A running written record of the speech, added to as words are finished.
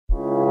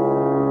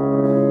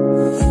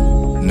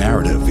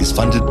Narrative is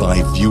funded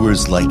by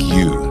viewers like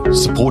you.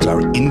 Support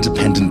our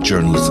independent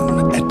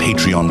journalism at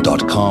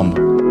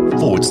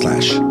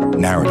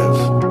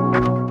patreon.com/narrative.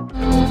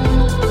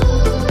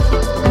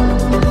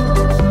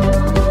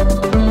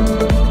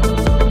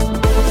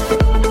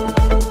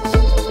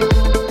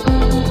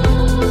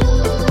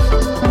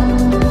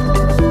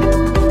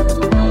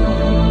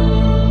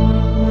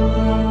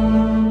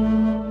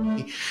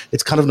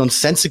 It's kind of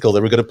nonsensical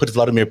that we're going to put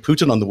Vladimir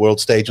Putin on the world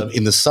stage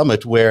in the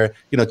summit where,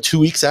 2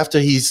 weeks after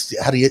he's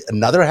had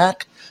another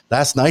hack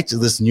last night,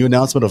 this new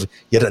announcement of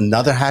yet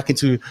another hack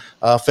into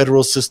our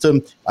federal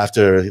system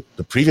after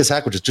the previous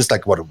hack, which is just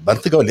like, a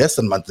month ago, less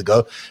than a month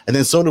ago. And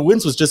then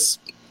SolarWinds was just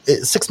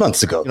 6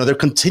 months ago. They're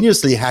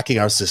continuously hacking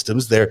our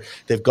systems.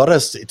 They've got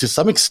us to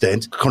some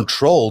extent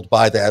controlled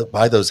by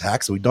those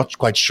hacks. We're not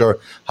quite sure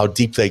how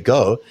deep they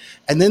go.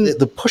 And then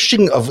the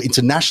pushing of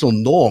international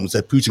norms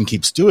that Putin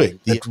keeps doing,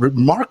 the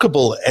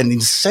remarkable and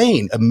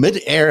insane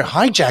mid-air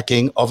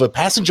hijacking of a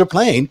passenger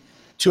plane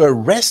to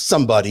arrest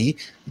somebody,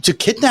 to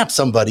kidnap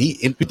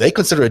somebody they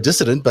consider a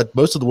dissident, but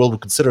most of the world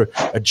would consider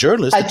a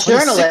journalist, a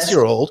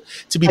 26-year-old,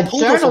 to be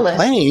pulled off a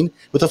plane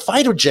with a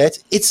fighter jet.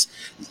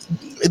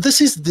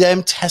 This is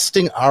them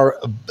testing our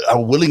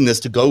willingness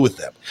to go with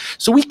them.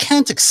 So we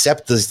can't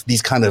accept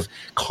these kind of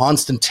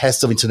constant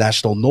tests of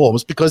international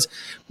norms because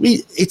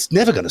it's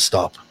never going to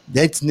stop.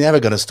 It's never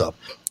going to stop.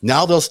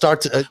 Now they'll start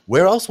to,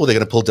 where else were they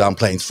going to pull down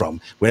planes from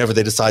whenever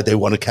they decide they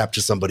want to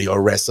capture somebody or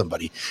arrest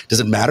somebody?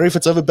 Does it matter if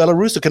it's over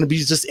Belarus or can it be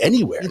just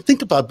anywhere? And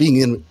think about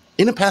being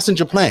in a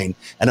passenger plane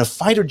and a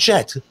fighter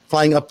jet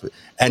flying up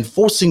and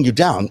forcing you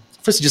down.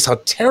 Firstly, just how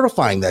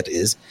terrifying that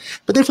is.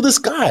 But then for this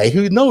guy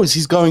who knows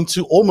he's going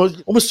to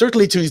almost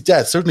certainly to his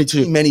death, certainly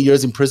to many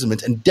years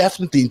imprisonment and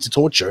definitely into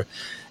torture,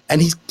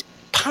 and he's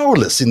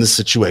powerless in this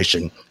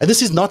situation. And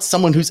this is not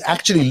someone who's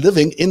actually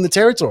living in the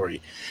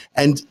territory.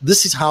 And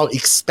this is how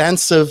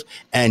expansive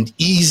and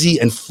easy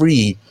and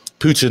free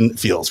Putin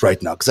feels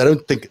right now, because I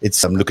don't think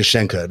it's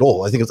Lukashenko at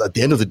all. I think at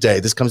the end of the day,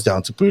 this comes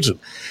down to Putin.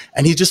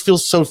 And he just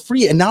feels so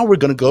free. And now we're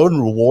going to go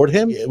and reward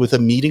him with a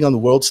meeting on the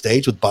world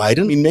stage with Biden.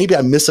 I mean, maybe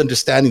I'm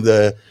misunderstanding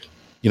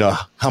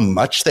how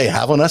much they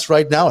have on us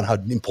right now and how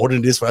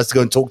important it is for us to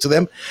go and talk to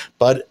them.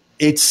 But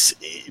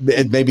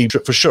maybe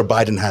for sure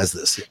Biden has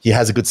this. He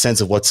has a good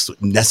sense of what's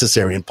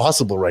necessary and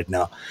possible right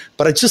now.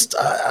 But I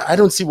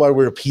don't see why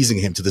we're appeasing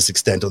him to this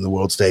extent on the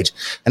world stage.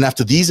 And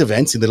after these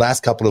events in the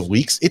last couple of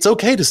weeks, it's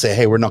okay to say,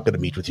 hey, we're not going to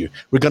meet with you.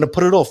 We're going to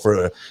put it off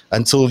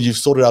until you've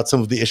sorted out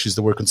some of the issues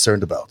that we're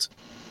concerned about.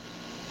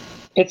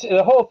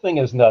 The whole thing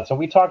is nuts. And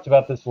we talked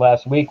about this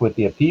last week with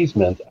the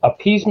appeasement.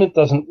 Appeasement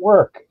doesn't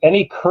work.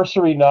 Any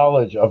cursory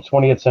knowledge of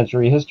 20th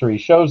century history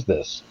shows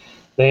this.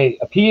 They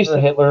appeased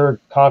Hitler,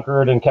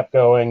 conquered, and kept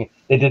going.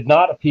 They did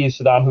not appease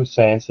Saddam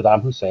Hussein.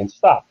 Saddam Hussein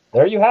stopped.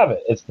 There you have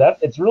it.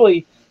 It's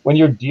really, when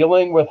you're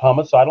dealing with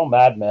homicidal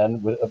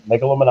madmen with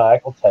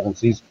megalomaniacal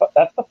tendencies,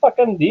 that's the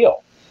fucking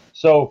deal.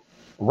 So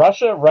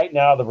Russia right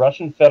now, the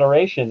Russian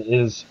Federation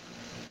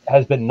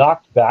has been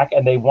knocked back,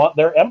 and they want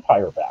their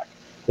empire back.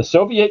 The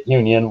Soviet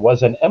Union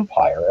was an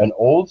empire, an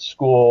old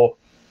school,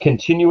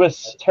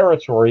 continuous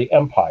territory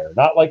empire,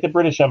 not like the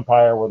British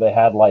Empire where they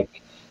had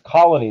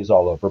colonies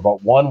all over,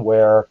 but one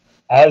where,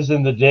 as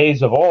in the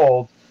days of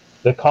old,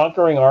 the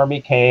conquering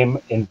army came,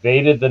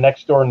 invaded the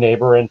next door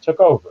neighbor, and took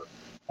over.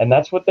 And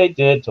that's what they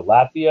did to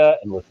Latvia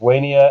and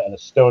Lithuania and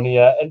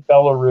Estonia and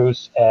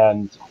Belarus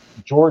and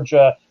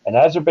Georgia and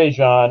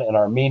Azerbaijan and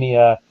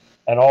Armenia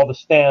and all the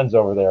stands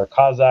over there,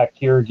 Kazakh,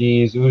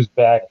 Kyrgyz,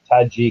 Uzbek,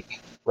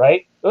 Tajik,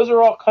 right? Those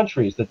are all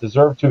countries that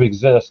deserve to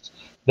exist,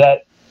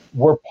 that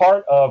were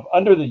part of,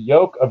 under the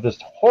yoke of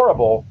this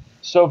horrible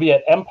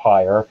Soviet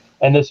empire.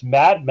 And this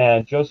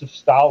madman, Joseph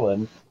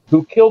Stalin,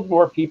 who killed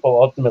more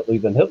people ultimately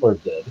than Hitler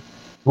did,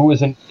 who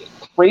was a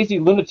crazy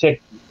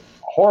lunatic,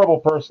 horrible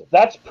person.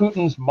 That's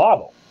Putin's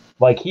model.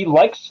 He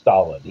likes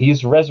Stalin.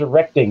 He's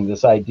resurrecting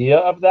this idea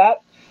of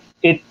that.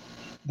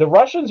 The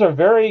Russians are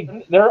they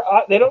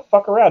don't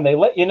fuck around. They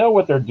let you know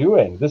what they're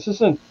doing. This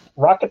isn't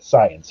rocket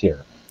science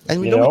here. And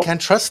we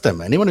can't trust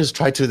them. Anyone who's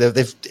tried to,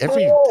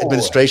 every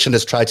administration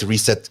has tried to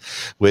reset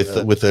with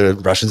the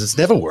Russians. It's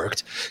never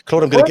worked.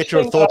 Claude, I'm going to get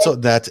your thoughts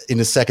on that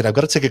in a second. I've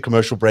got to take a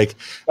commercial break.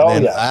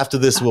 And then after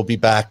this, we'll be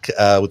back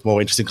with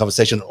more interesting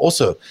conversation.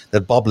 Also,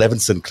 that Bob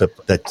Levinson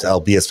clip that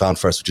LB has found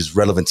for us, which is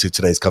relevant to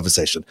today's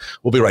conversation.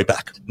 We'll be right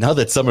back. Now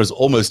that summer's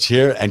almost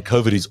here and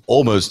COVID is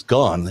almost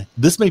gone,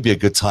 this may be a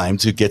good time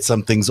to get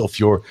some things off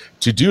your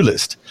to-do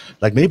list,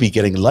 like maybe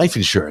getting life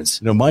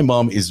insurance. My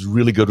mom is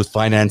really good with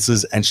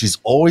finances, and she's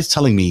always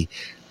telling me,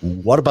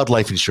 what about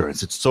life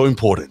insurance? It's so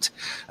important.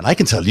 And I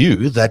can tell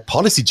you that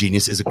Policy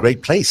Genius is a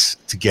great place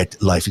to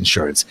get life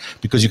insurance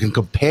because you can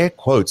compare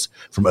quotes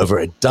from over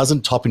a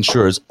dozen top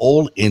insurers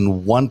all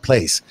in one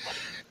place.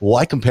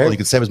 Why compare? You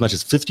can save as much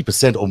as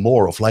 50% or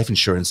more of life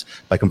insurance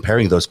by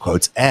comparing those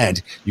quotes,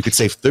 and you could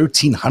save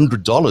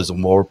 $1,300 or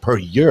more per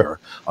year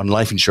on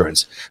life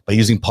insurance by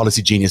using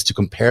Policy Genius to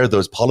compare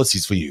those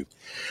policies for you.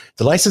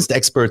 The licensed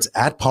experts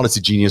at Policy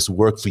Genius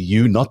work for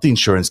you, not the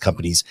insurance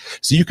companies,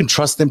 so you can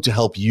trust them to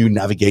help you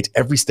navigate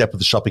every step of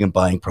the shopping and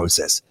buying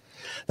process.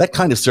 That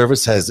kind of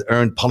service has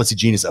earned Policy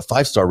Genius a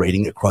 5-star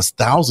rating across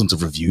thousands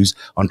of reviews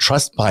on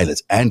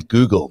Trustpilot and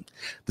Google.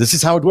 This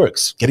is how it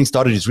works. Getting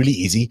started is really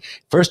easy.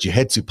 First, you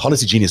head to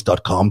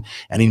policygenius.com,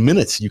 and in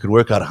minutes, you can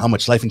work out how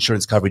much life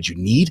insurance coverage you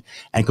need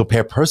and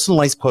compare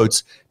personalized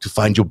quotes to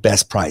find your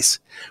best price.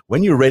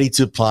 When you're ready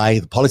to apply,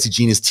 the Policy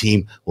Genius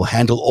team will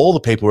handle all the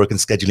paperwork and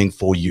scheduling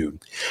for you.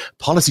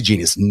 Policy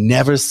Genius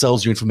never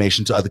sells your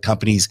information to other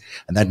companies,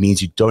 and that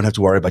means you don't have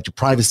to worry about your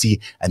privacy,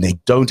 and they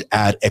don't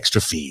add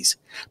extra fees.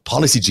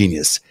 Policy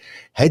Genius.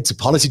 Head to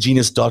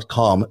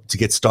policygenius.com to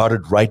get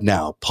started right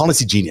now.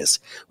 Policy Genius.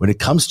 When it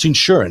comes to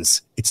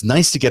insurance, it's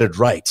nice to get it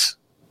right.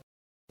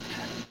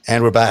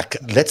 And we're back.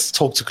 Let's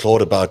talk to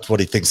Claude about what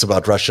he thinks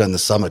about Russia and the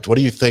summit. What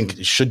do you think?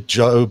 Should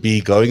Joe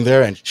be going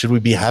there? And should we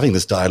be having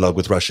this dialogue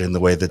with Russia in the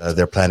way that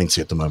they're planning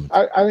to at the moment?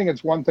 I think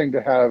it's one thing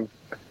to have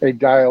a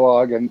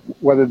dialogue and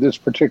whether this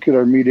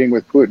particular meeting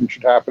with Putin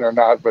should happen or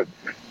not. But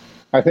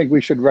I think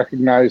we should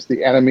recognize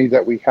the enemy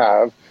that we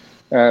have.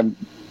 And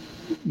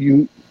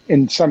you,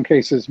 in some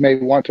cases, may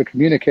want to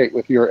communicate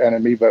with your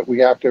enemy, but we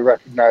have to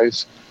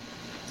recognize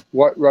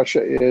what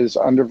Russia is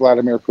under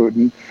Vladimir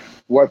Putin,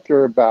 what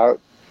they're about.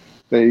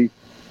 They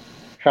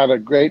had a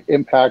great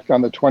impact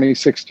on the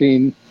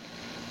 2016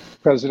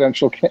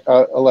 presidential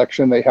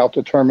election. They helped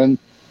determine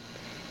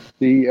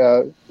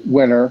the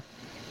winner.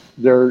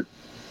 They're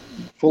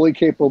fully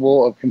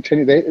capable of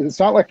continuing. It's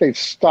not like they've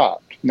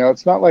stopped. You know,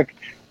 it's not like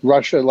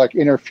Russia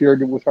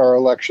interfered with our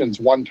elections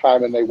one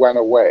time and they went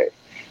away,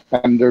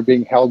 and they're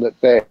being held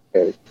at bay.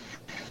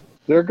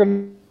 They're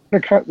going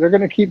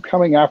to keep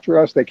coming after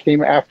us. They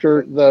came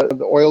after the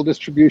oil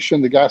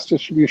distribution, the gas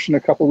distribution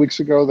a couple of weeks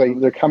ago.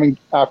 They're coming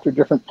after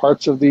different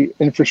parts of the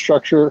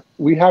infrastructure.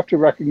 We have to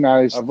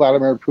recognize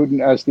Vladimir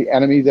Putin as the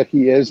enemy that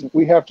he is.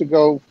 We have to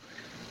go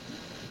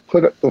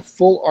put the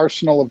full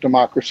arsenal of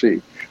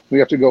democracy. We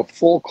have to go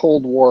full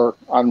Cold War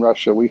on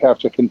Russia. We have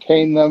to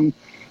contain them.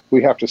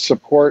 We have to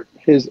support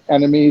his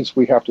enemies.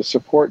 We have to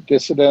support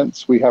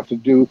dissidents. We have to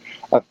do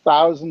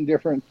 1,000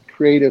 different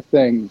creative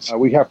things.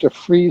 We have to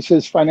freeze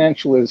his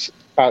financial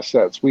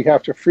assets. We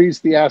have to freeze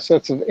the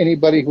assets of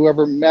anybody who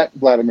ever met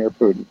Vladimir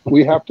Putin.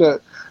 We have to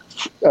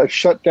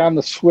shut down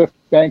the SWIFT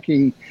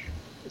banking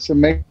to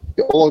make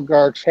the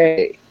oligarchs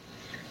pay.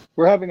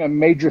 We're having a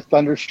major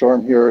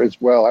thunderstorm here as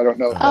well. I don't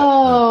know if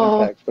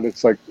that impacts, but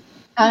it's like,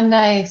 oh,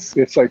 nice.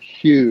 It's like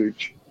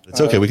huge. It's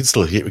okay. We can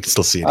still hear. We can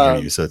still see and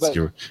hear you. So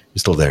you're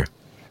still there.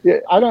 Yeah,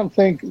 I don't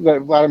think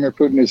that Vladimir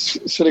Putin is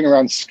sitting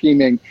around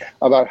scheming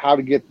about how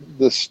to get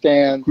the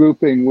stand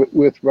grouping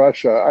with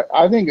Russia.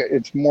 I think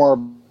it's more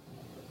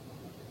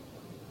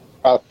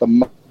about the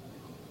money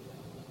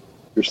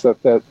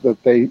that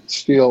they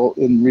steal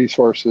in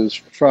resources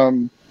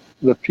from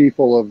the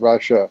people of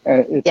Russia.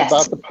 And it's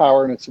about the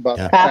power, and it's about,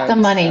 the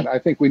money. And I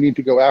think we need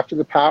to go after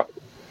the power.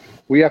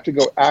 We have to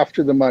go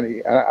after the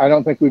money. I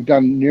don't think we've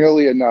done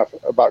nearly enough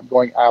about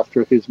going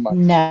after his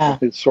money,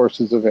 his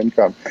sources of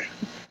income.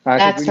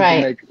 That's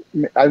right.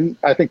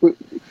 I think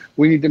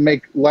we need to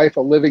make life a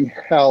living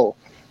hell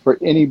for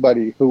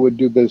anybody who would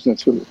do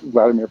business with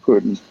Vladimir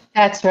Putin.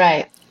 That's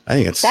right. I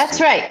think that's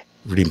right.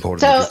 Really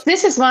important. So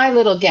this is my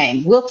little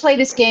game. We'll play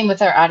this game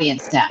with our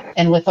audience now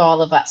and with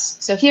all of us.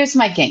 So here's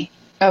my game.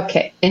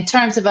 Okay. In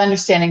terms of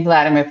understanding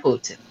Vladimir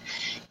Putin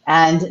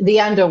and the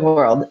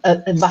underworld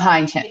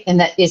behind him, and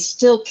that is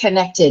still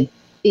connected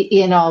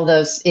in all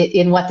those,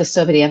 in what the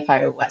Soviet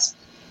Empire was.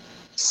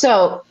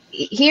 So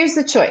here's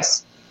the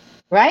choice.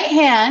 Right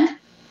hand,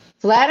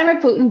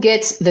 Vladimir Putin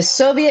gets the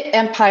Soviet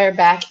Empire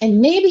back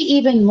and maybe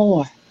even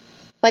more.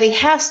 But he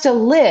has to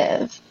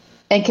live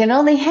and can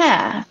only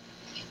have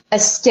a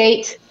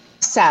state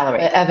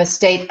salary of a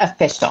state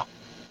official.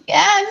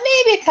 Yeah,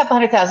 maybe a couple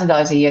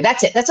 $100,000 a year.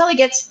 That's it. That's all he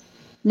gets.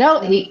 No,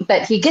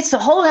 but he gets the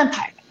whole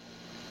empire.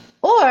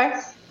 Or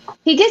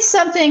he gets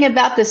something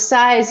about the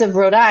size of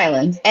Rhode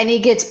Island and he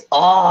gets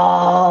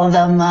all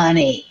the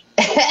money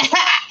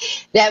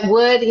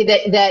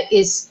that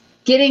is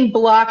getting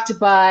blocked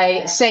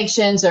by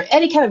sanctions or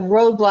any kind of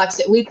roadblocks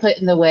that we put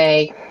in the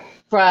way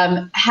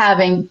from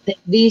having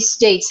these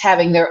states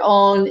having their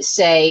own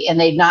say and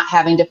they not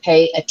having to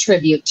pay a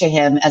tribute to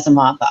him as a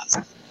mob boss.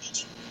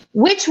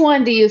 Which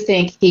one do you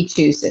think he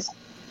chooses?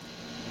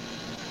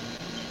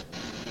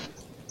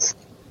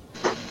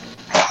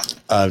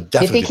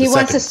 You think he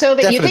wants the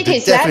Soviet? You think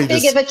he's that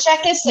big of a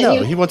Chekist?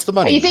 No, he wants the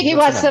money. You think he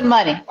wants the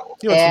money?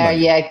 There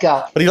you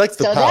go. But he likes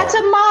the power. So that's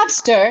a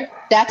mobster.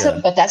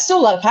 But that's still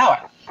a lot of power.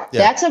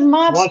 Yeah. That's a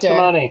mobster, wants the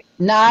money.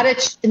 not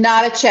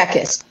a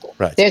Chekist.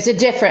 Right. There's a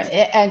difference.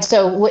 And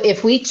so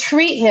if we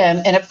treat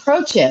him and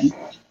approach him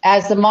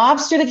as the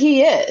mobster that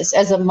he is,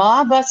 as a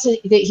mob boss that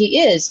he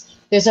is,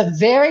 there's a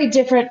very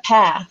different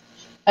path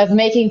of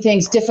making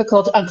things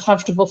difficult,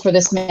 uncomfortable for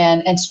this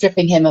man and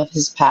stripping him of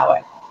his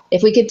power.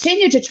 If we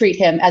continue to treat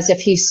him as if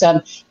he's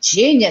some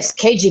genius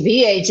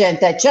KGB agent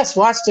that just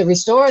wants to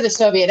restore the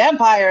Soviet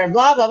Empire and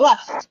blah, blah, blah,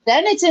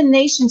 then it's in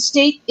nation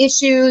state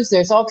issues.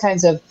 There's all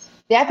kinds of,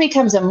 that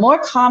becomes a more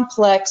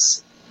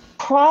complex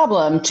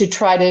problem to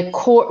try to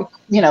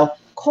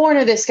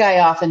corner this guy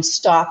off and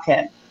stop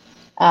him.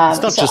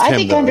 It's not just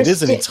him, though. It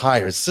is an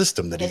entire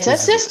system that it's a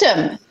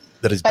system.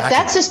 That is but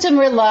that system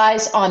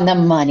relies on the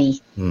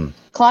money.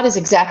 Claude is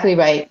exactly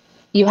right.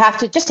 You have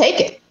to just take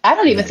it. I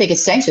don't even think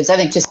it's sanctions. I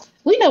think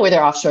we know where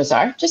their offshores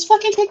are. Just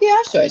fucking take the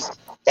offshores.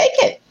 Take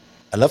it.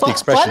 I love the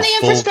expression. Fund the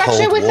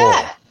infrastructure with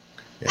that.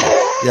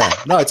 Yeah.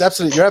 No, it's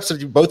absolutely. You're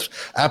absolutely both.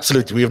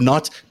 Absolutely. We have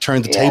not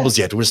turned the tables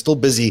yet. We're still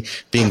busy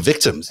being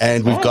victims,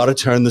 and we've got to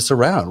turn this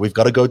around. We've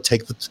got to go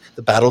take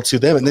the battle to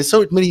them. And there's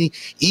so many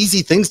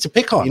easy things to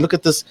pick on. You look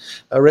at this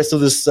rest of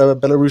this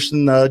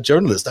Belarusian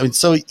journalist. I mean,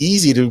 so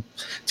easy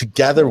to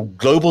gather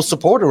global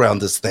support around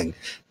this thing.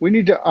 We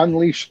need to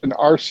unleash an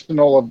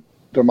arsenal of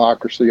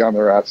democracy on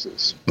their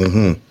asses.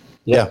 Mm-hmm.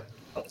 Yeah.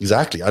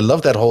 Exactly. I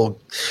love that whole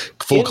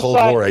full Cold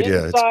War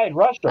idea. Inside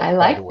Russia. I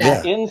like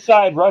that.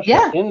 Inside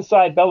Russia,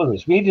 inside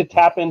Belarus. We need to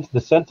tap into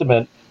the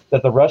sentiment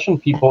that the Russian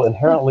people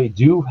inherently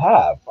do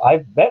have.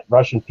 I've met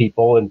Russian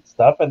people and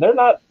stuff, and they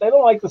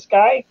don't like this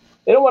guy.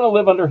 They don't want to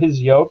live under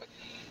his yoke.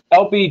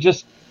 LB,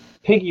 just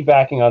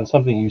piggybacking on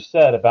something you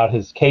said about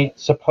his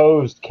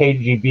supposed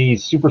KGB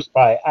super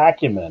spy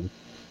acumen.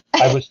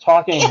 I was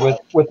talking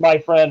with my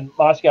friend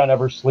Moscow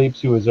Never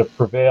Sleeps, who is a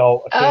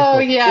Prevail occasional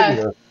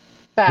contributor.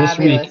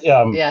 Fabulous. This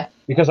week,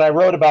 because I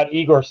wrote about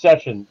Igor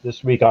Sechin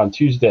this week on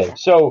Tuesday.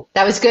 So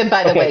that was good,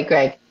 by the way,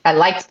 Greg. I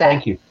liked that.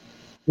 Thank you.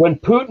 When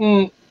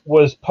Putin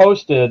was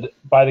posted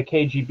by the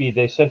KGB,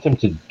 they sent him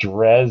to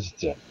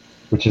Dresden,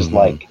 which is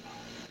like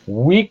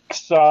weak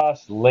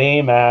sauce,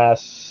 lame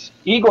ass.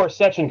 Igor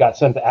Sechin got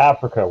sent to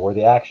Africa, where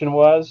the action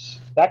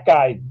was. That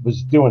guy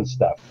was doing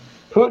stuff.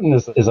 Putin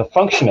is a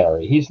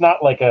functionary. He's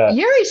not like a...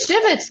 Yuri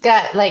Shevitz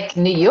got like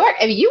New York.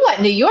 I mean, you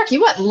want New York, you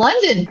want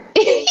London.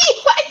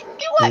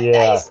 you want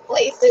nice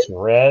places.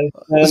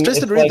 Was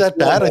Dresden really that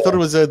bad? I thought it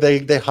was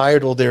they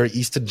hired all their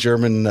Eastern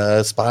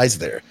German spies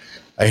there.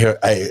 I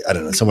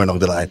don't know, somewhere along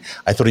the line.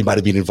 I thought he might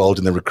have been involved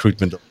in the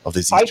recruitment of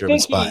these East German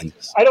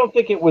spies. I don't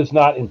think it was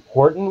not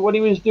important what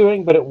he was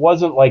doing, but it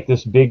wasn't like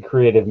this big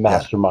creative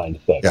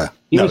mastermind thing. Yeah.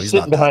 He was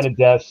sitting behind a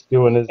desk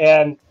doing his...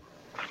 And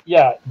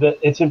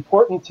it's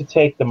important to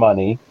take the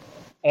money.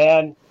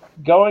 And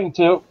going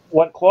to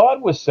what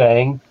Claude was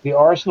saying, the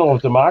arsenal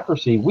of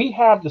democracy, we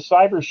have the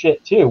cyber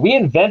shit too. We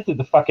invented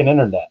the fucking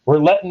internet. We're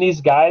letting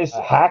these guys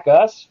hack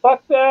us?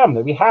 Fuck them.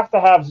 We have to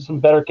have some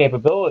better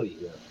capability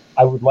here.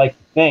 I would like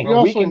to think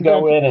we can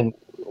go in and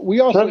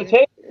turn the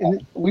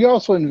table. We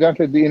also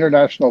invented the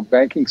international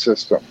banking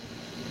system.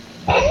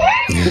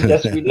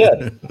 Yes, we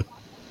did.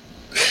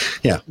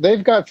 Yeah.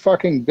 They've got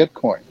fucking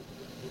Bitcoin.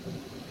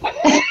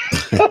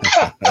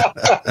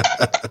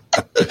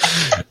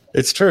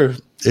 It's true.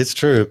 It's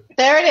true.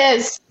 There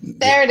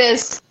it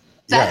is.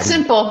 That's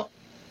simple.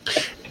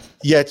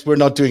 Yet we're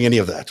not doing any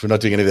of that. We're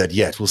not doing any of that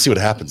yet. We'll see what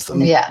happens though.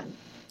 Yeah.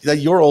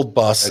 Your old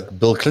boss,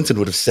 Bill Clinton,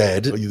 would have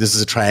said, this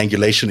is a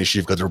triangulation issue.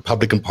 You've got the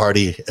Republican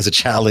Party as a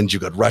challenge.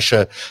 You've got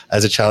Russia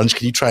as a challenge.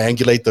 Can you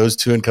triangulate those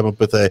two and come up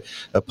with a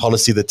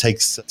policy that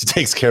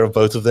takes care of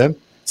both of them?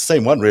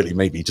 Same one, really,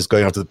 maybe, just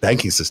going after the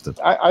banking system.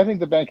 I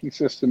think the banking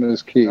system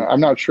is key. I'm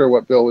not sure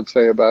what Bill would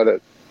say about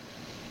it.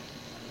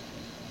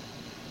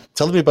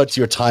 Tell me about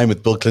your time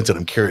with Bill Clinton.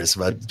 I'm curious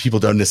about. People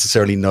don't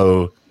necessarily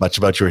know much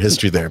about your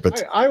history there,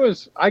 but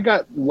I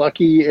got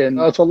lucky, and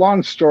it's a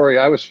long story.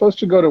 I was supposed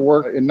to go to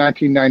work in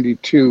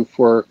 1992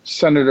 for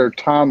Senator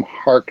Tom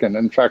Harkin.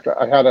 In fact,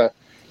 I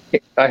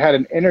had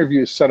an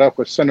interview set up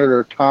with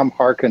Senator Tom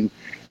Harkin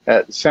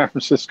at San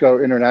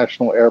Francisco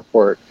International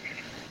Airport,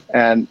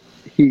 and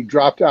he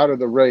dropped out of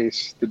the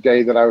race the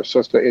day that I was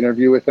supposed to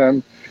interview with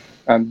him,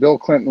 and Bill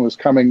Clinton was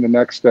coming the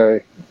next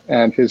day,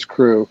 and his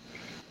crew.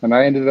 And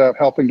I ended up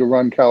helping to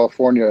run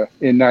California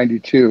in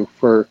 92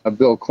 for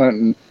Bill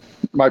Clinton.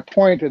 My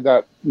point in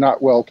that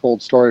not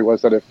well-told story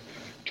was that if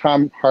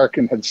Tom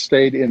Harkin had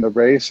stayed in the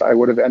race, I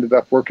would have ended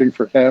up working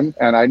for him,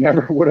 and I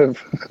never would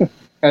have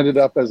ended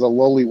up as a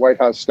lowly White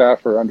House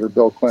staffer under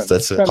Bill Clinton.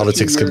 That's it.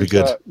 Politics can be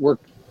good.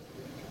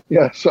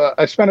 So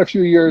I spent a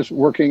few years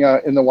working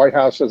in the White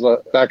House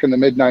back in the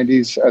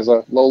mid-'90s as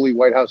a lowly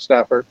White House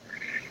staffer.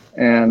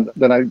 And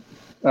then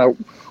I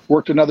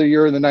worked another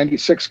year in the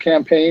 96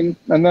 campaign.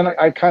 And then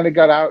I kind of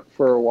got out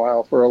for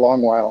a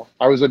long while.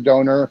 I was a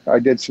donor. I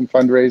did some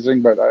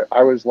fundraising, but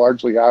I was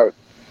largely out.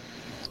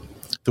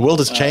 The world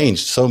has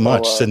changed so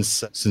much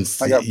since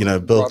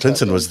Bill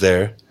Clinton was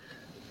there.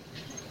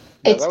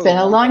 It's been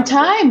a long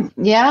time.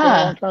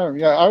 Yeah. It's been a long time.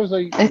 Yeah, I was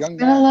a young man. It's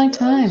been a long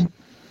time.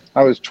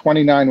 I was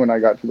 29 when I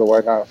got to the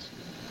White House.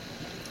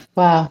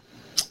 Wow.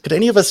 Could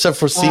any of us have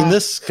foreseen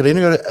this? Could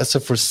any of us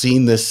have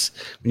foreseen this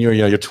when you're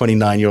your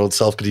 29-year-old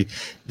self? There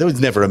was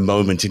never a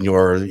moment in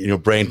your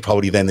brain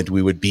probably then that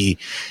we would be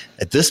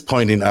at this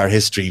point in our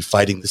history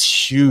fighting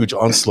this huge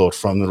onslaught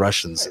from the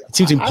Russians. It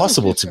seems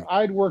impossible to me.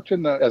 I'd worked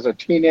as a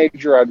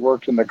teenager. I'd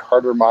worked in the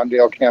Carter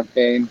Mondale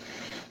campaign.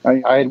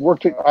 I'd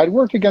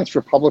worked against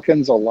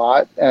Republicans a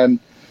lot, and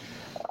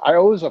I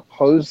always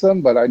opposed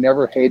them, but I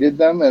never hated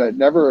them, and it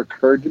never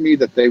occurred to me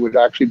that they would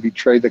actually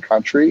betray the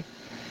country.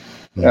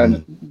 Mm-hmm.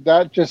 And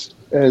that just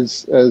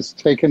has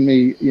taken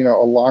me, a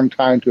long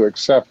time to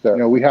accept that.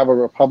 We have a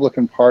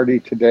Republican Party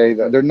today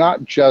that they're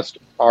not just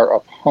our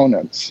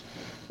opponents.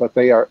 but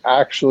they are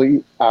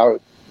actually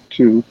out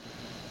to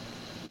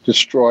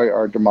destroy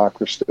our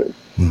democracy.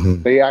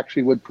 Mm-hmm. They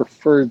actually would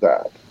prefer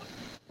that.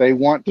 They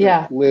want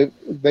to live.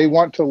 They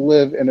want to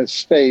live in a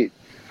state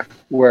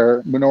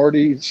where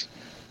minorities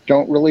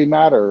don't really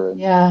matter.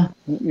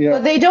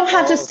 But they don't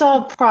have to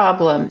solve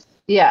problems.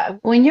 Yeah,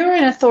 when you're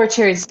in an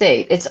authoritarian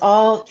state, it's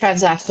all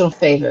transactional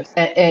favors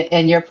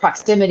and your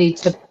proximity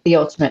to the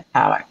ultimate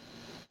power.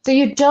 So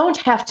you don't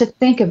have to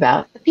think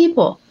about the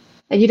people,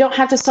 and you don't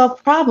have to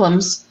solve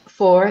problems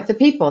for the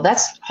people.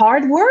 That's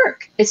hard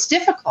work. It's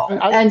difficult.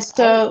 I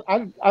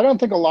don't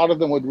think a lot of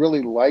them would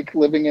really like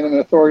living in an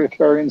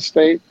authoritarian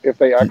state if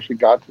they actually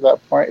got to that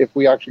point. If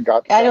we actually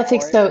got to that point. I don't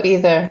think so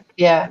either.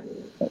 Yeah.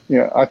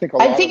 Yeah, I think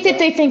that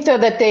they think, though,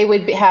 that they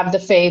would have the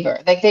favor.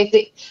 Like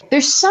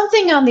there's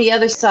something on the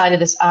other side of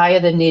this eye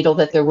of the needle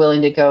that they're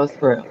willing to go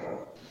through,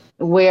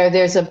 where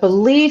there's a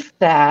belief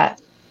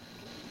that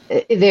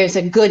there's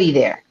a goodie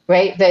there,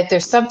 right? That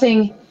there's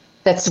something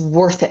that's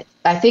worth it.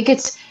 I think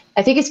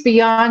it's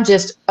beyond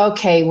just,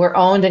 okay, we're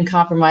owned and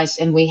compromised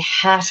and we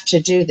have to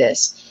do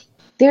this.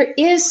 There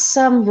is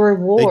some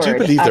reward. They do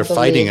believe they're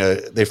fighting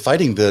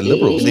the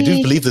liberals. They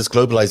do believe this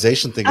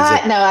globalization thing is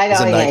a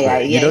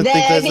nightmare. You don't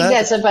think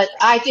that's that?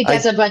 I think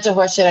that's a bunch of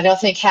horseshit. I don't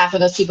think half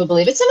of those people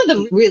believe it. Some of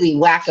them really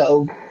whack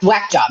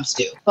jobs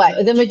do.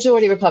 But the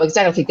majority of Republicans,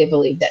 I don't think they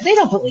believe that. They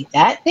don't believe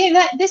that.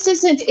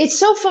 It's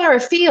so far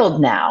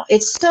afield now.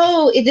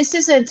 This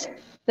isn't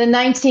the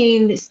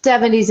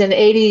 1970s and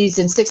 80s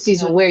and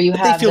 60s where you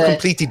have they feel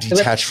completely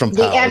detached from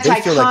power. The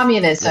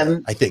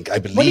anti-communism. I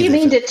believe. What do you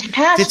mean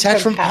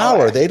detached from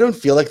power? They don't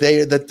feel like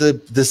that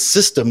the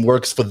system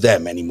works for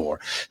them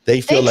anymore.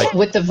 They feel like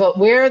with the vote,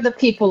 where the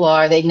people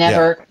are, they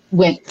never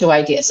went to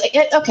ideas.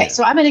 Okay,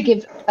 so I'm going to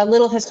give a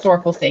little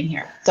historical thing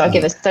here. So I'll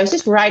give this. I was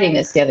just writing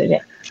this the other day.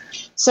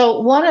 So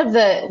one of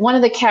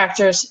the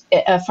characters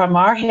from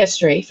our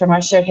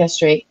shared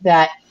history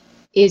that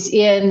is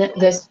in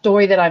the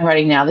story that I'm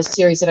writing now, the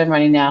series that I'm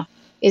writing now,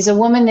 is a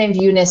woman named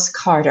Eunice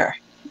Carter.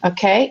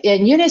 Okay.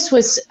 And Eunice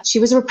was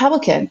a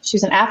Republican. She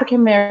was an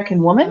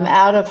African-American woman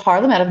out of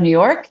Harlem, out of New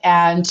York,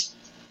 and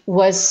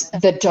was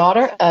the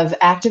daughter of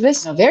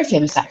activists, a very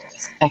famous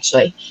activist,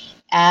 actually,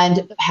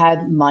 and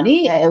had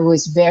money. It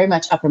was very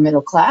much upper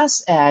middle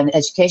class and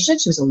education.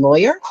 She was a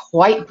lawyer,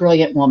 quite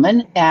brilliant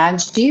woman. And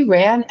she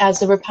ran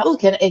as a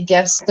Republican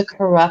against the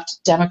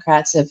corrupt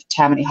Democrats of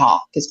Tammany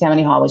Hall, because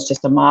Tammany Hall was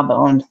just a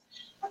mob-owned,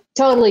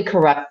 totally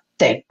corrupt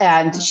thing.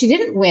 And she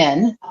didn't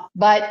win,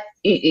 but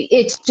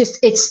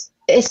it's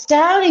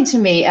astounding to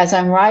me as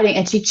I'm writing.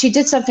 And she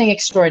did something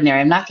extraordinary.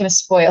 I'm not going to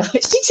spoil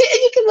it. She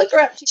did, you can look her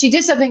up. She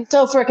did something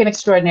so freaking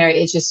extraordinary.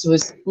 It just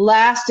was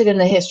lasted in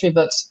the history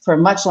books for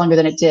much longer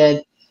than it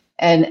did.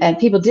 And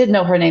people did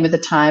know her name at the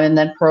time. And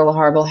then Pearl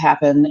Harbor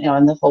happened,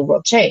 and the whole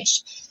world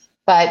changed.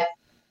 But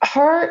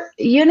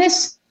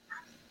Eunice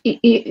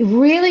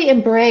really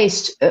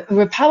embraced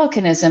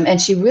republicanism,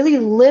 and she really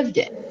lived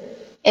it.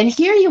 And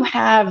here you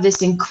have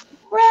this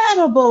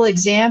incredible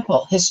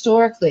example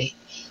historically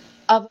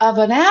of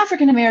an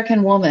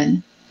African-American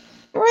woman,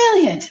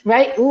 brilliant,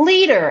 right?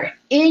 Leader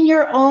in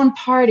your own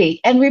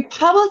party. And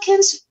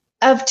Republicans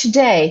of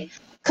today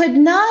could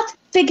not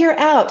figure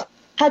out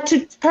how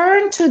to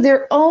turn to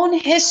their own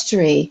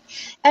history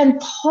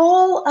and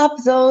pull up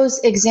those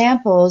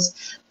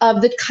examples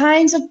of the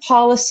kinds of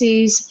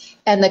policies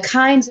and the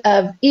kinds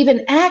of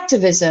even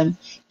activism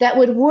that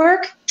would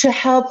work to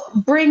help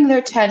bring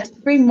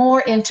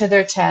more into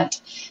their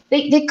tent.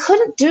 They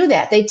couldn't do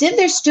that. They did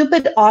their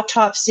stupid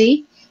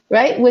autopsy,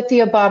 right, with the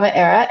Obama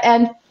era.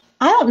 And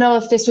I don't know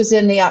if this was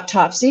in the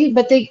autopsy,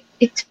 but they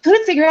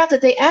couldn't figure out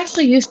that they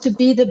actually used to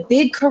be the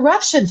big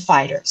corruption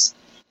fighters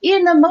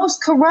in the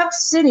most corrupt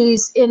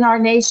cities in our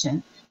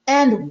nation,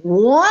 and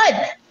won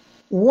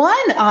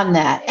on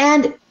that.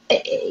 And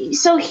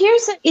so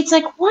it's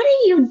like, what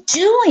are you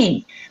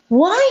doing?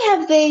 Why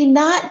have they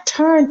not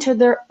turned to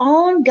their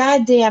own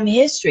goddamn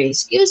history?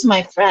 Excuse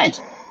my French,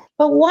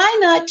 but why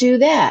not do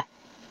that?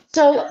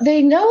 So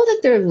they know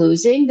that they're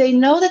losing. They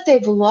know that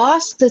they've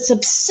lost this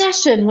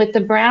obsession with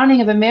the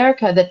browning of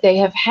America that they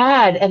have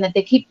had, and that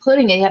they keep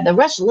putting. They have the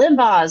Rush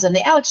Limbaughs and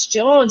the Alex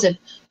Jones and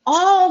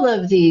all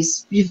of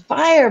these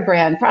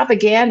firebrand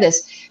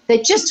propagandists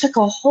that just took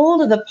a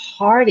hold of the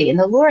party, and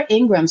the Laura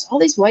Ingrams, all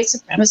these white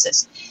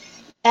supremacists.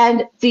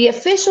 And the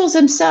officials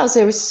themselves,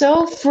 they were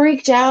so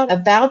freaked out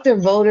about their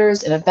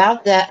voters and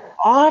about that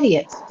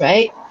audience,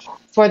 right,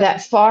 for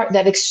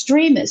that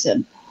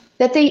extremism,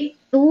 that they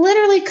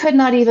literally could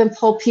not even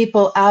pull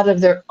people out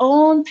of their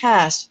own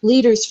past,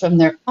 leaders from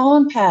their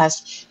own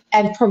past,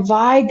 and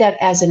provide that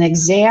as an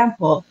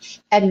example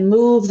and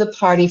move the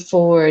party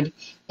forward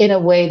in a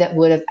way that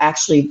would have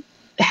actually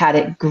had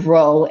it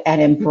grow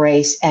and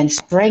embrace and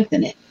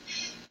strengthen it.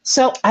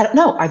 So I don't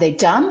know. Are they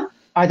dumb?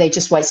 Are they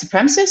just white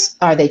supremacists?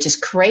 Are they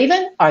just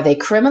craven? Are they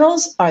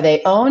criminals? Are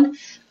they owned?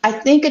 I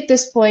think at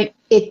this point,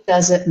 it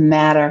doesn't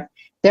matter.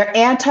 They're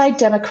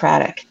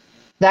anti-democratic.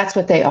 That's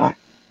what they are.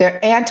 They're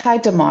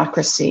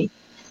anti-democracy.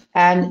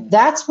 And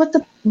that's what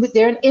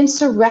they're an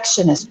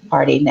insurrectionist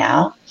party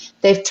now.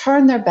 They've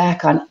turned their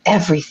back on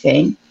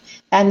everything.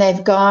 and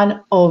they've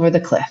gone over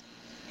the cliff.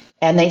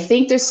 And they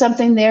think there's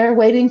something there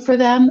waiting for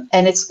them.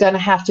 And it's going to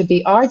have to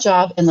be our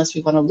job, unless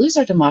we want to lose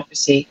our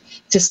democracy,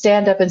 to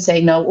stand up and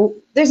say, no,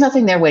 there's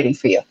nothing there waiting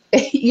for you.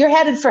 You're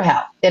headed for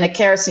hell in a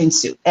kerosene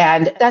suit.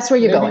 And that's where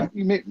you're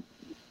going.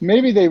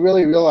 Maybe they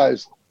really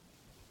realized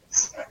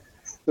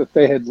that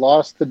they had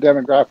lost the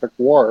demographic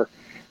war.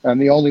 And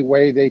the only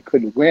way they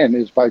could win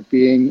is by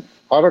being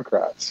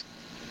autocrats.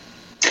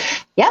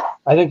 Yep.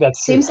 I think that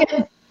seems like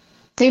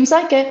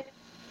it.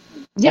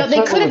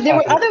 They could have. There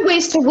were other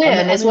ways to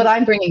win, is what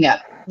I'm bringing up.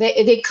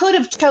 They could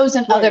have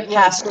chosen other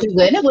paths to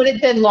win. It would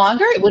have been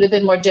longer. It would have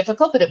been more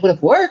difficult, but it would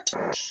have worked.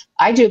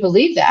 I do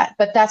believe that,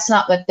 but that's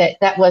not what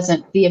that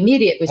wasn't. The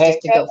immediate was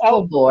just to go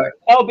full bore.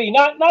 LB,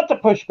 not to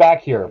push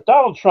back here.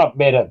 Donald Trump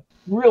made a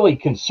really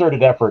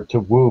concerted effort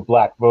to woo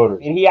black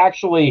voters, and he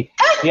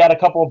had a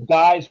couple of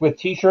guys with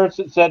T-shirts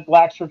that said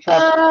 "Blacks for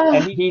Trump,"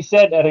 and he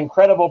said an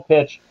incredible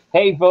pitch.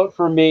 Hey, vote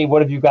for me.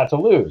 What have you got to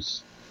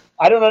lose?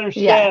 I don't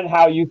understand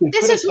how you can.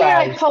 This is where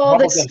I pull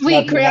the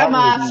sweet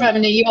grandma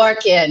from New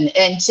York in,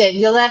 and said,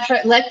 "You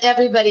let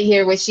everybody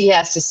hear what she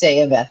has to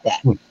say about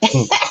that."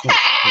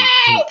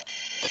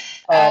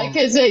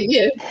 Because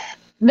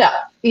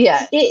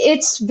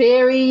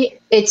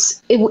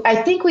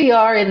I think we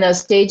are in those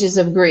stages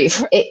of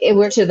grief.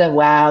 We're to the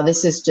wow.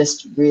 This is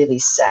just really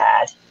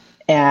sad,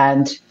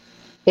 and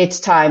it's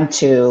time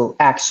to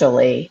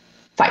actually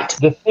fight.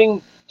 The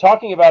thing.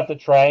 Talking about the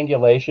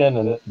triangulation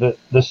and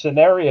the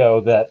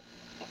scenario that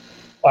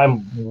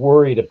I'm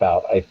worried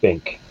about, I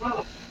think,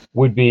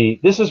 would be,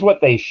 this is what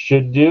they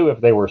should do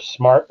if they were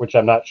smart, which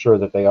I'm not sure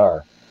that they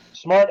are.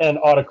 Smart and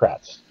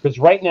autocrats. Because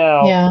right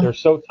now, they're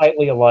so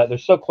tightly aligned, they're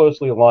so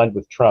closely aligned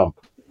with Trump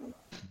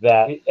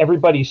that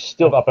everybody's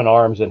still up in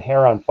arms and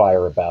hair on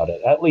fire about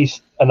it. At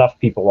least enough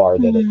people are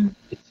that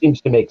it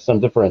seems to make some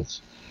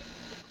difference.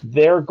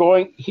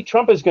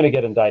 Trump is going to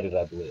get indicted,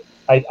 I believe.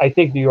 I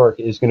think New York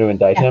is going to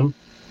indict him.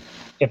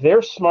 If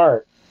they're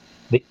smart,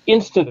 the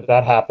instant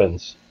that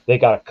happens, they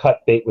got to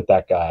cut bait with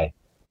that guy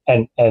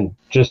and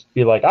just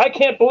be like, I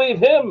can't believe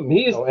him.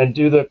 And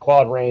do the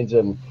Claude Rains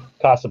and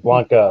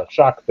Casablanca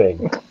shock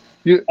thing.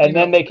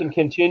 Then they can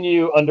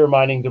continue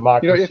undermining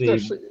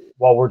democracy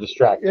while we're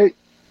distracted.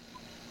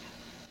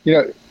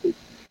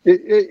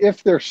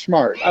 If they're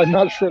smart, I'm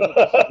not sure that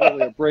this is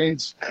really a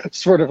brains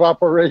sort of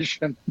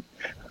operation.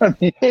 I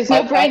mean, there's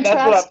no brain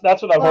trust.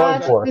 That's what I'm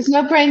hoping for. There's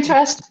no brain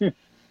trust.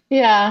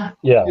 Yeah.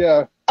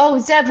 Oh,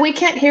 Zev, we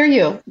can't hear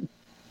you.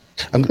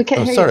 I'm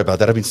sorry about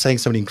that. I've been saying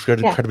so many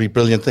incredibly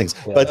brilliant things.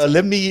 Yeah. But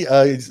let me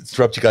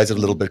interrupt you guys a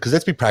little bit, because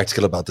let's be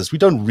practical about this. We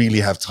don't really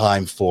have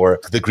time for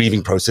the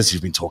grieving process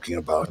you've been talking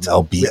about,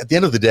 LB. At the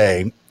end of the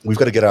day, we've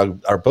got to get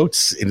our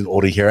boats in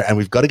order here, and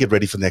we've got to get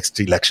ready for the next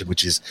election,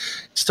 which is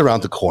just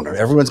around the corner.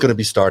 Everyone's going to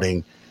be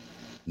starting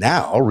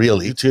now,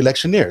 really, to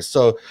electioneer.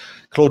 So,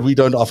 Claude, we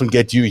don't often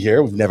get you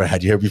here. We've never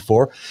had you here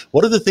before.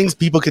 What are the things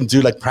people can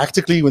do, like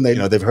practically, when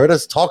they've heard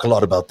us talk a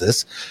lot about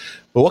this,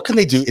 but what can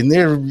they do in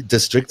their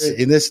districts,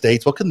 in their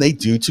states? What can they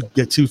do to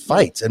get to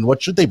fight? And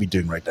what should they be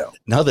doing right now?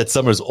 Now that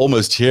summer is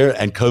almost here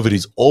and COVID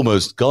is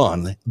almost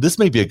gone, this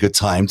may be a good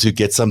time to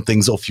get some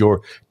things off your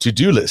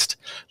to-do list,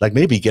 like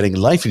maybe getting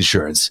life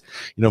insurance.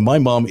 My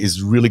mom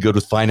is really good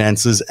with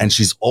finances, and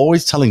she's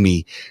always telling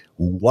me,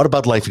 what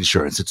about life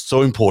insurance? It's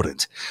so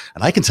important.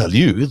 And I can tell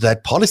you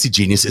that Policy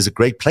Genius is a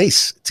great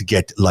place to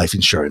get life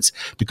insurance,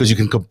 because you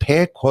can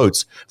compare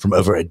quotes from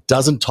over a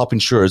dozen top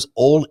insurers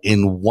all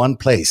in one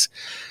place.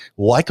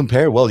 Why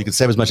compare? Well, you can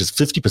save as much as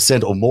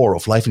 50% or more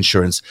of life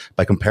insurance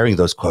by comparing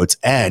those quotes,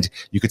 and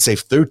you could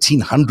save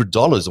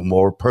 $1,300 or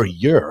more per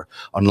year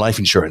on life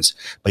insurance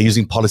by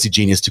using Policy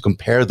Genius to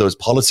compare those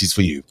policies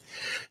for you.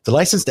 The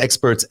licensed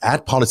experts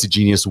at Policy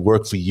Genius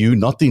work for you,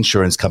 not the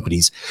insurance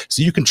companies,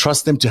 so you can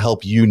trust them to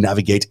help you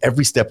navigate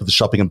every step of the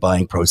shopping and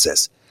buying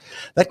process.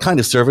 That kind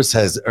of service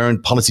has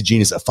earned Policy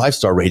Genius a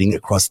 5-star rating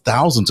across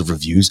thousands of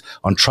reviews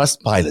on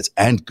Trustpilot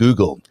and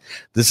Google.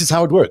 This is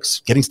how it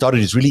works. Getting started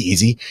is really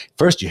easy.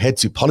 First, you head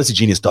to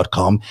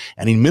policygenius.com,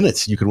 and in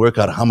minutes, you can work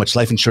out how much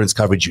life insurance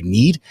coverage you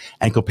need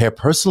and compare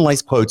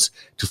personalized quotes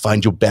to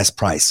find your best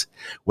price.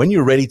 When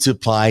you're ready to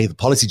apply, the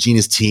Policy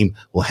Genius team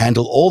will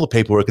handle all the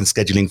paperwork and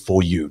scheduling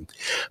for you.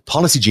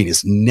 Policy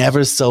Genius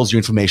never sells your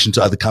information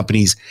to other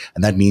companies,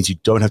 and that means you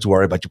don't have to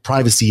worry about your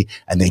privacy,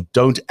 and they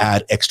don't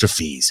add extra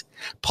fees.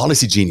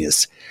 Policy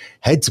Genius.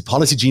 Head to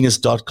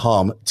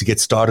policygenius.com to get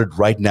started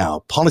right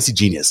now. Policy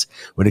Genius.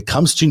 When it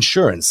comes to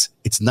insurance,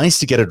 it's nice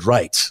to get it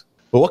right.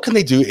 But what can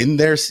they do in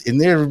their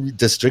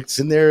districts,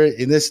 in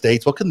their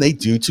states? What can they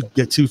do to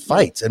get to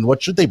fight? And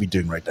what should they be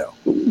doing right now?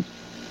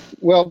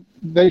 Well,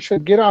 they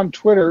should get on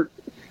Twitter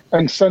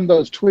and send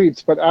those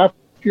tweets. But after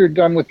you're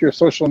done with your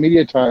social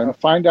media time,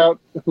 find out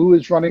who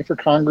is running for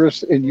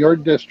Congress in your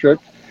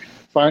district.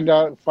 Find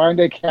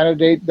a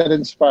candidate that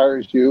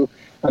inspires you,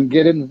 and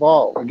get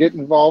involved. Get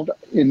involved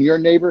in your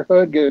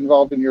neighborhood. Get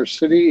involved in your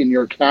city, in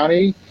your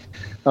county,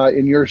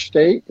 in your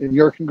state, in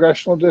your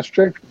congressional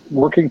district,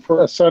 working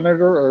for a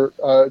senator or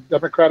a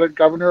Democratic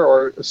governor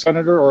or a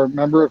senator or a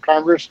member of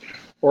Congress,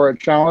 or a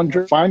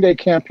challenger. Find a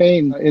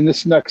campaign in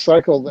this next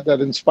cycle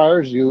that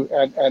inspires you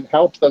and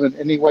help them in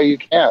any way you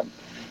can.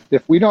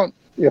 If we don't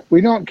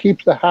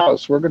keep the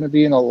House, we're going to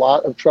be in a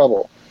lot of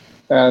trouble.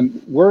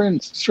 And we're in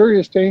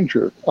serious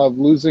danger of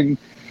losing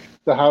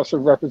the House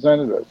of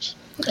Representatives.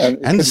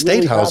 And the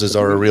state houses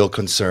are a real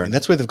concern.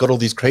 That's why they've got all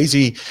these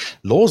crazy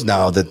laws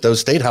now that those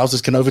state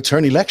houses can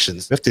overturn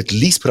elections. We have to at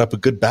least put up a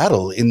good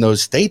battle in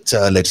those state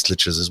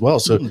legislatures as well.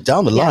 So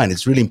down the line,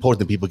 it's really important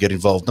that people get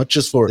involved, not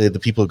just for the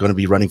people who are going to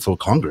be running for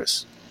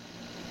Congress.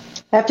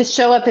 Have to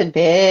show up in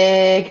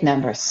big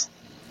numbers.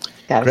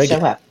 Got to show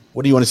up.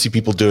 What do you want to see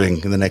people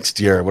doing in the next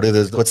year?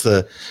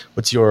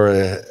 What's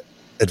your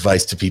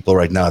advice to people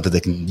right now that they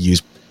can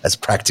use as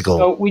practical?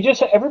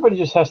 So everybody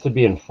just has to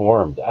be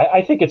informed.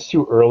 I think it's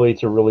too early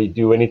to really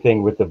do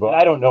anything with the vote.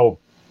 I don't know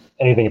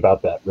anything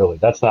about that, really.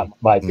 That's not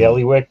my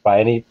bailiwick by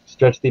any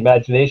stretch of the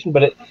imagination,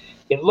 but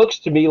it looks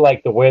to me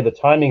like the way the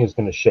timing is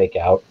going to shake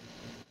out,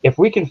 if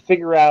we can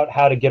figure out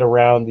how to get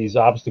around these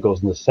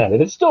obstacles in the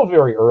Senate, it's still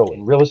very early.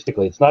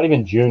 Realistically, it's not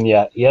even June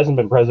yet. He hasn't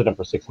been president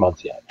for 6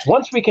 months yet.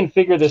 Once we can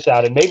figure this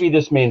out, and maybe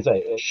this means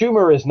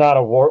Schumer is not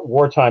a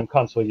wartime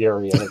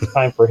consigliere, and it's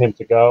time for him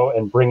to go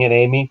and bring in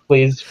Amy,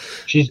 please.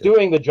 She's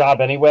doing the job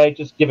anyway.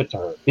 Just give it to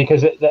her,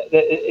 because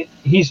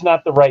he's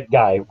not the right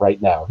guy right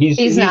now.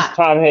 He's not.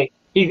 Tom,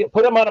 he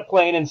put him on a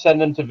plane and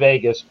send him to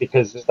Vegas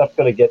because the stuff's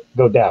going to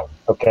go down.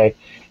 Okay.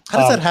 How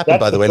does that happen,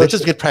 by the way? Let's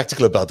just get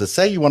practical about this.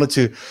 Say you wanted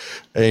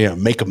to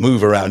make a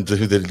move around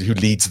who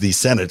leads the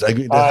Senate. I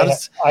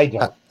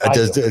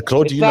don't.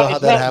 Claude, do you know how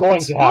that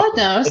happens? God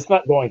knows. It's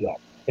not going to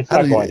happen. It's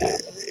not going to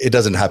happen. It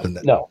doesn't happen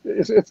then. No.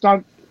 It's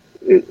not.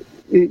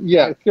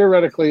 Yeah,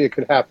 theoretically, it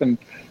could happen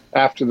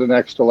after the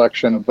next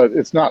election, but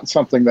it's not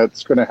something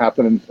that's going to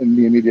happen in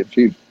the immediate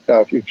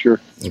future.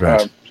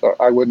 Right. So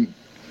I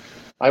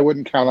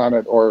wouldn't count on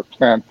it or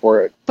plan for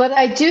it. But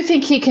I do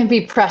think he can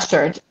be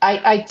pressured.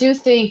 I do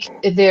think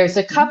there's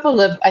a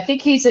couple of, I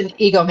think he's an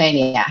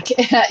egomaniac,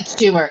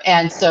 Schumer.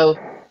 And so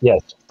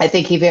yes, I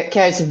think he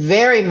cares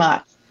very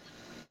much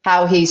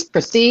how he's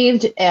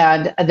perceived.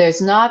 And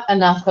there's not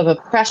enough of a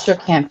pressure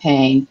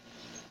campaign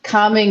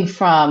coming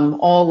from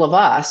all of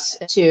us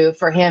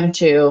for him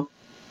to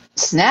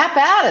snap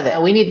out of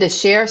it. We need the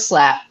share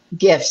slap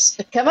gifts.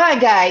 Come on,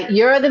 guy.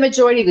 You're the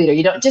majority leader.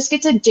 You don't just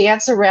get to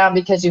dance around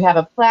because you have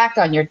a plaque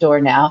on your door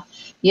now.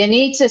 You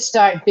need to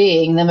start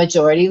being the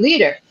majority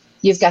leader.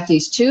 You've got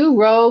these two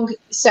rogue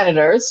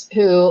senators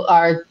who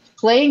are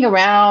playing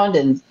around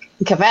and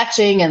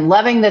kvetching and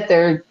loving that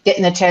they're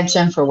getting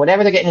attention for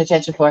whatever they're getting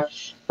attention for.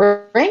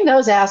 Bring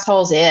those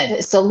assholes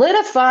in.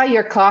 Solidify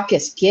your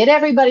caucus. Get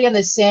everybody on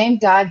the same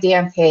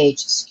goddamn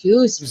page.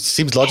 Excuse me. It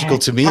seems logical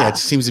to me. It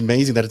seems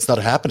amazing that it's not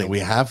happening. We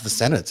have the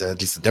Senate, at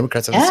least the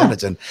Democrats have the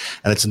Senate, and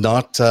it's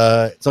not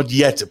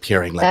yet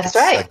appearing like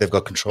like they've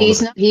got control.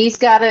 He's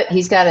got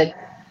to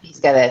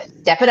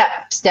step it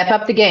up. Step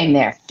up the game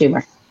there,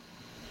 Schumer.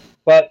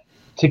 But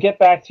to get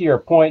back to your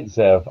point,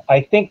 Zev,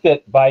 I think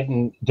that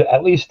Biden,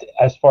 at least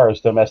as far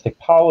as domestic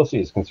policy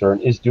is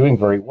concerned, is doing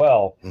very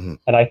well. Mm-hmm.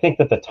 And I think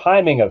that the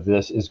timing of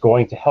this is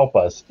going to help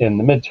us in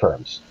the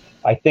midterms.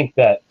 I think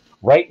that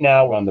right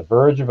now we're on the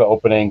verge of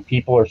opening.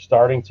 People are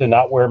starting to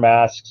not wear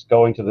masks,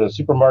 going to the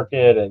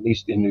supermarket, at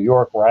least in New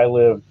York where I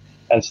live,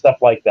 and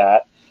stuff like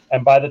that.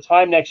 And by the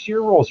time next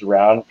year rolls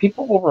around,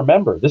 people will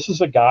remember this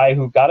is a guy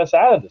who got us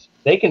out of this.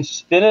 They can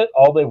spin it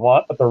all they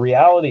want, but the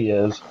reality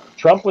is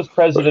Trump was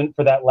president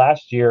for that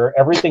last year.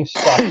 Everything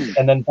sucked.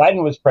 And then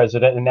Biden was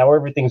president, and now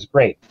everything's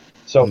great.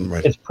 So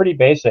It's pretty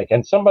basic.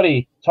 And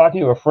somebody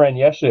talking to a friend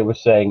yesterday was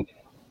saying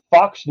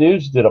Fox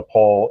News did a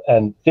poll,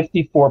 and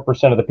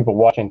 54% of the people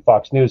watching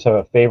Fox News have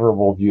a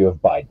favorable view of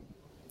Biden.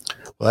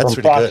 Well, that's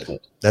really good.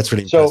 That's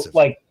really impressive.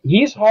 So,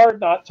 he's hard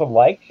not to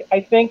like, I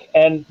think,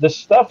 and the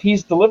stuff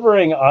he's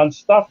delivering on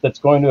stuff that's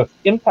going to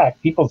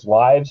impact people's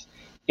lives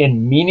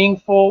in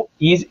meaningful,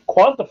 easy,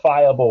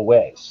 quantifiable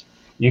ways.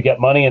 You get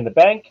money in the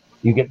bank,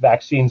 you get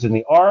vaccines in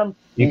the arm,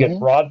 you get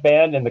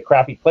broadband in the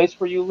crappy place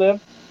where you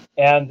live,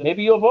 and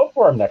maybe you'll vote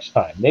for him next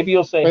time. Maybe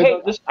you'll say,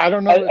 hey, this, I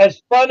don't know.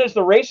 As fun as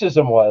the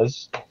racism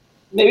was,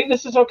 maybe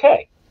this is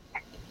okay.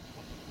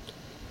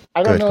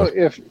 I don't know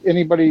if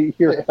anybody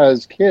here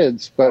has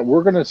kids, but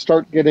we're going to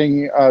start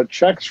getting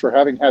checks for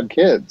having had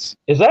kids.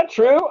 Is that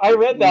true? I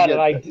read that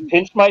and I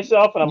pinched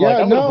myself, and I'm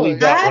I'm going to believe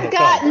that. I've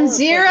gotten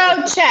 0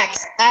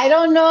 checks. I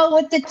don't know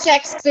what the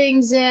checks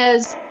things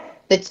is.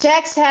 The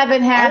checks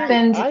haven't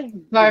happened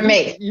for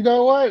me. You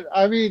know what?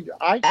 I mean,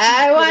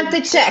 I want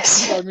the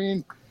checks. I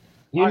mean,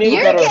 you need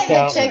a better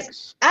account.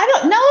 Checks. I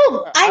don't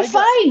know. I'm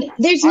fine.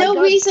 There's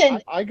no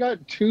reason. I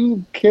got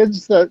 2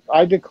 kids that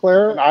I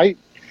declare, and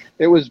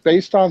it was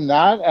based on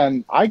that,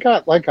 and I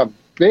got like a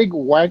big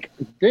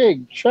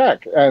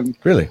check, and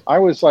really, I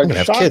was shocked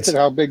at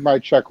how big my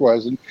check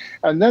was,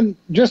 and then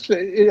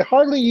it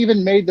hardly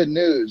even made the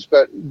news.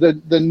 But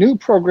the new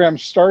program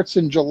starts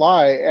in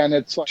July, and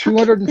it's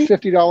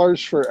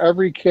 $250 for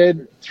every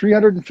kid,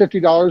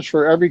 $350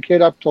 for every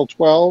kid up till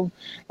 12,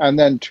 and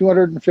then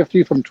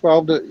 $250 from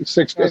 12 to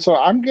 16. So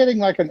I'm getting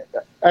like an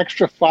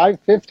extra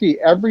 $550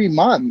 every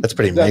month. That's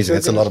pretty amazing.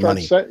 That's a lot of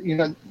money.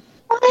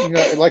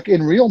 like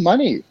in real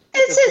money.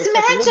 This is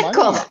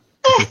magical.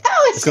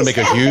 It's going to make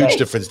a huge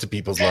difference to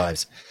people's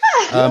lives.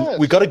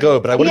 We got to go,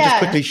 but I want to just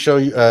quickly show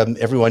you,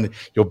 everyone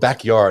your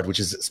backyard, which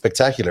is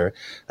spectacular.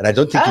 And I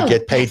don't think you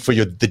get paid for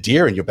the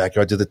deer in your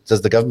backyard.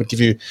 Does the government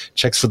give you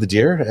checks for the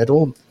deer at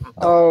all?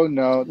 Oh,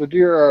 no. The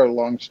deer are a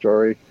long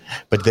story.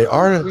 But they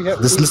are.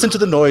 Listen to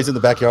the noise in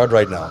the backyard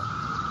right now.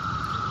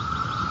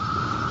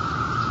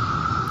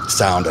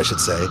 Sound, I should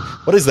say.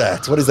 What is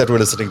that? What is that we're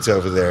listening to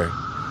over there?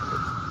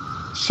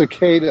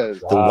 Cicadas.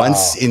 The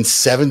once in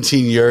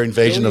 17-year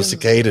invasion of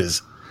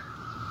cicadas.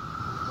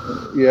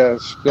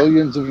 Yes,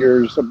 billions of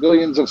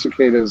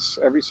cicadas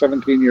every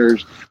 17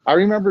 years. I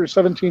remember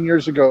 17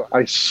 years ago,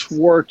 I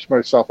swore to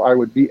myself I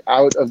would be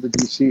out of the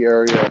DC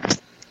area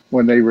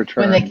when they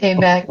returned. When they came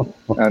back.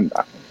 And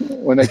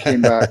when they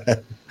came back.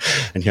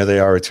 And here they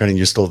are returning.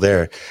 You're still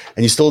there.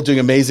 And you're still doing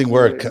amazing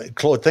work.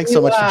 Claude, thanks so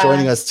much for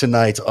joining us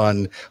tonight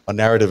on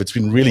Narrative. It's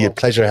been really a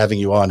pleasure having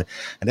you on.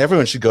 And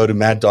everyone should go to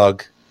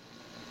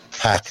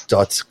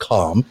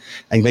maddogpack.com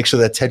and make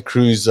sure that Ted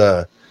Cruz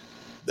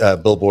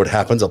billboard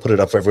happens. I'll put it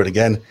up for everyone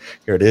again.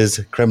 Here it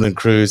is, Kremlin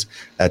Cruz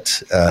at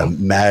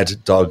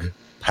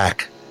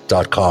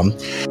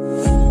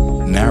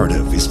maddogpack.com.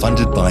 Narrative is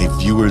funded by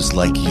viewers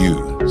like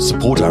you.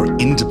 Support our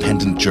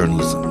independent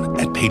journalism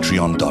at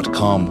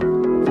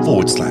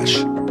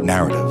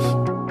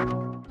patreon.com/narrative.